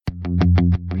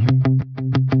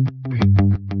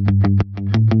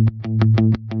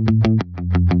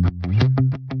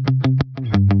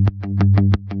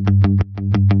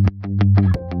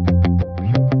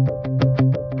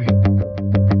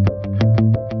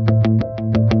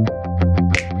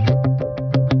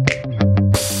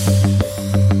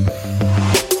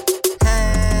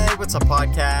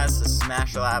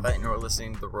Matchalava, and you're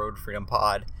listening to the Road Freedom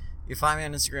Pod. You can find me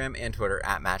on Instagram and Twitter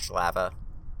at Matchalava.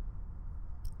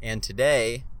 And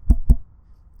today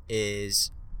is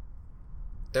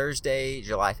Thursday,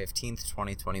 July 15th,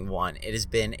 2021. It has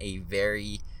been a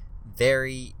very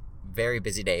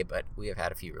busy day, but we have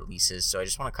had a few releases, so I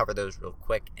just want to cover those real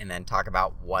quick and then talk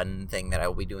about one thing that I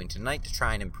will be doing tonight to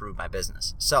try and improve my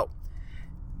business. So,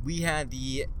 we had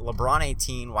the LeBron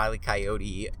 18 Wile E.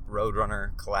 Coyote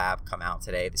Roadrunner collab come out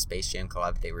today, the Space Jam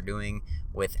collab they were doing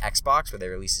with Xbox, where they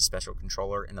released a special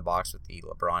controller in the box with the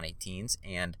LeBron 18s,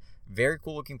 and very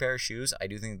cool looking pair of shoes. I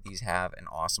do think these have an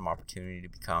awesome opportunity to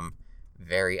become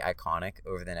very iconic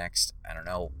over the next,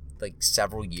 like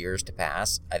several years to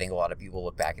pass. I think a lot of people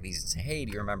look back at these and say, hey,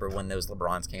 do you remember when those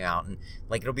LeBrons came out? And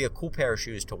like, it'll be a cool pair of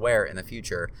shoes to wear in the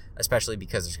future, especially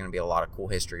because there's going to be a lot of cool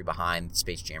history behind the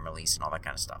Space Jam release and all that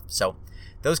kind of stuff. So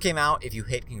those came out. If you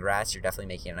hit, congrats. You're definitely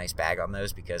making a nice bag on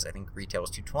those, because I think retail is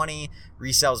 $220,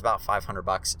 resale is about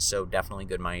 $500, so definitely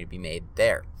good money to be made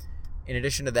there. In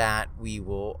addition to that, we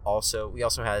also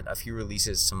had a few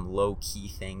releases, some low-key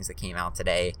things that came out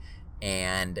today,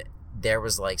 and there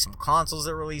was like some consoles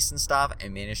that released and stuff. I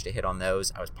managed to hit on those.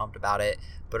 I was pumped about it,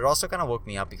 but it also kind of woke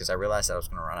me up because I realized that I was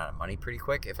going to run out of money pretty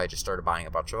quick if I just started buying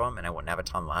a bunch of them, and I wouldn't have a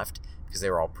ton left because they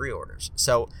were all pre-orders.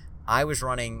 So I was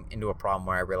running into a problem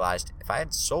where I realized if I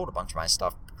had sold a bunch of my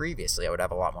stuff previously, I would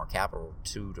have a lot more capital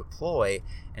to deploy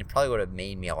and probably would have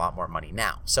made me a lot more money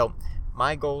now. So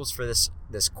my goals for this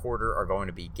quarter are going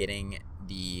to be getting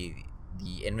the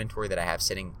inventory that I have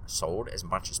sitting sold as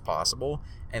much as possible,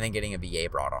 and then getting a VA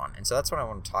brought on. And so that's what I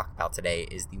want to talk about today,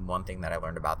 is the one thing that I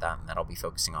learned about that and that I'll be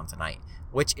focusing on tonight,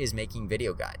 which is making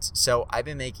video guides. So I've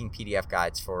been making PDF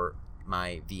guides for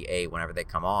my VA whenever they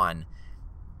come on,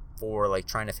 for like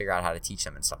trying to figure out how to teach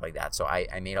them and stuff like that. So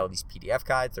I made all these PDF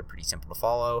guides. They're pretty simple to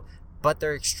follow, but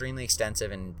they're extremely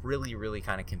extensive and really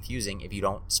kind of confusing if you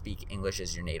don't speak English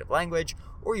as your native language,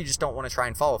 or you just don't want to try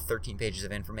and follow 13 pages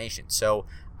of information. So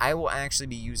I will actually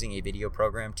be using a video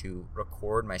program to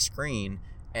record my screen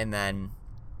and then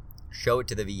show it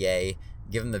to the VA,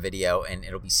 give them the video, and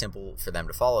it'll be simple for them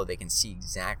to follow. They can see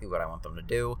exactly what I want them to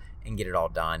do and get it all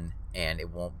done, and it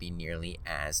won't be nearly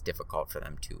as difficult for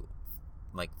them to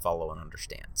like follow and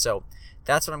understand. So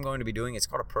that's what I'm going to be doing. It's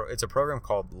a program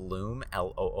called Loom,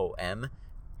 Loom,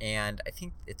 and I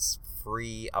think it's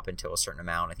free up until a certain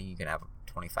amount. I think you can have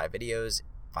 25 videos,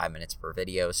 5 minutes per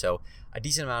video, so a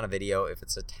decent amount of video. If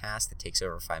it's a task that takes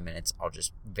over 5 minutes, I'll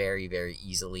just very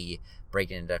easily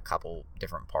break it into a couple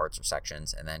different parts or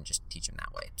sections and then just teach them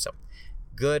that way. So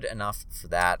good enough for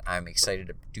that. I'm excited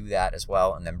to do that as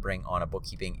well, and then bring on a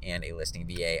bookkeeping and a listing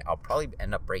VA. I'll probably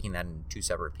end up breaking that into two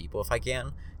separate people if I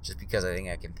can, just because I think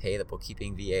I can pay the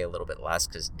bookkeeping VA a little bit less,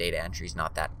 because data entry is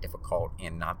not that difficult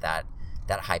and not that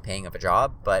high paying of a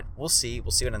job. But we'll see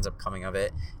what ends up coming of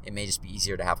it. It may just be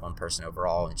easier to have one person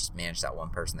overall and just manage that one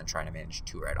person than trying to manage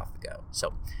two right off the go.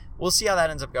 So we'll see how that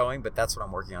ends up going, but that's what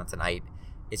I'm working on tonight.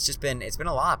 It's been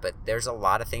a lot, but there's a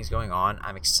lot of things going on.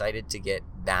 I'm excited to get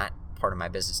that part of my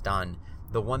business done.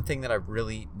 The one thing that I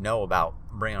really know about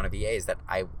bringing on a VA is that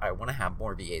I want to have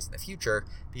more VAs in the future,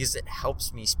 because it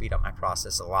helps me speed up my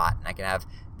process a lot, and I can have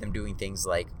them doing things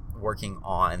like working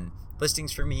on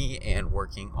listings for me and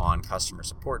working on customer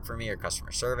support for me, or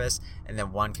customer service, and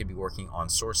then one could be working on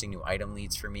sourcing new item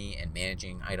leads for me and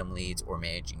managing item leads or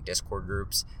managing Discord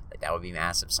groups. Like, that would be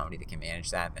massive. Somebody that can manage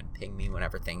that and then ping me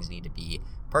whenever things need to be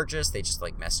purchased. They just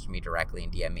like message me directly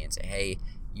and DM me and say, hey,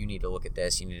 you need to look at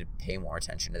this, you need to pay more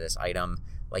attention to this item.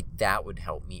 Like, that would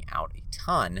help me out a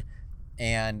ton.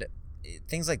 And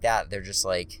things like that, they're just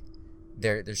like,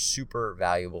 they're super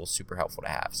valuable, super helpful to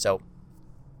have. So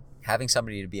having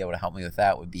somebody to be able to help me with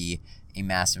that would be a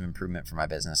massive improvement for my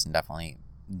business, and definitely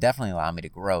allow me to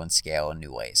grow and scale in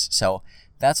new ways. So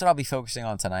that's what I'll be focusing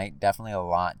on tonight. Definitely a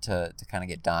lot to kind of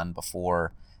get done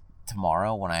before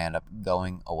tomorrow, when I end up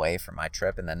going away for my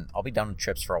trip, and then I'll be done with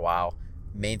trips for a while.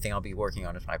 Main thing I'll be working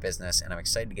on is my business, and I'm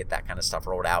excited to get that kind of stuff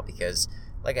rolled out, because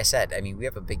like I said, we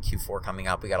have a big Q4 coming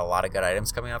up. We got a lot of good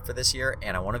items coming up for this year,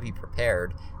 and I want to be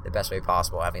prepared the best way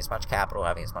possible, having as much capital,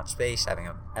 having as much space, having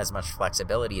as much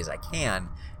flexibility as I can.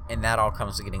 And that all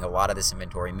comes with getting a lot of this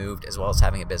inventory moved, as well as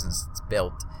having a business that's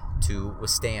built to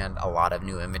withstand a lot of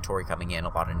new inventory coming in,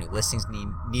 a lot of new listings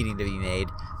needing to be made.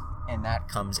 And that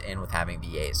comes in with having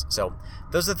VAs. So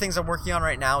those are the things I'm working on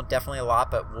right now. Definitely a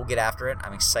lot, but we'll get after it.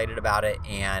 I'm excited about it,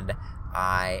 and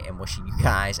I am wishing you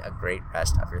guys a great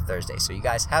rest of your Thursday. So you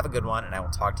guys have a good one, and I will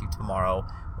talk to you tomorrow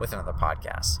with another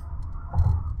podcast.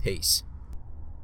 Peace.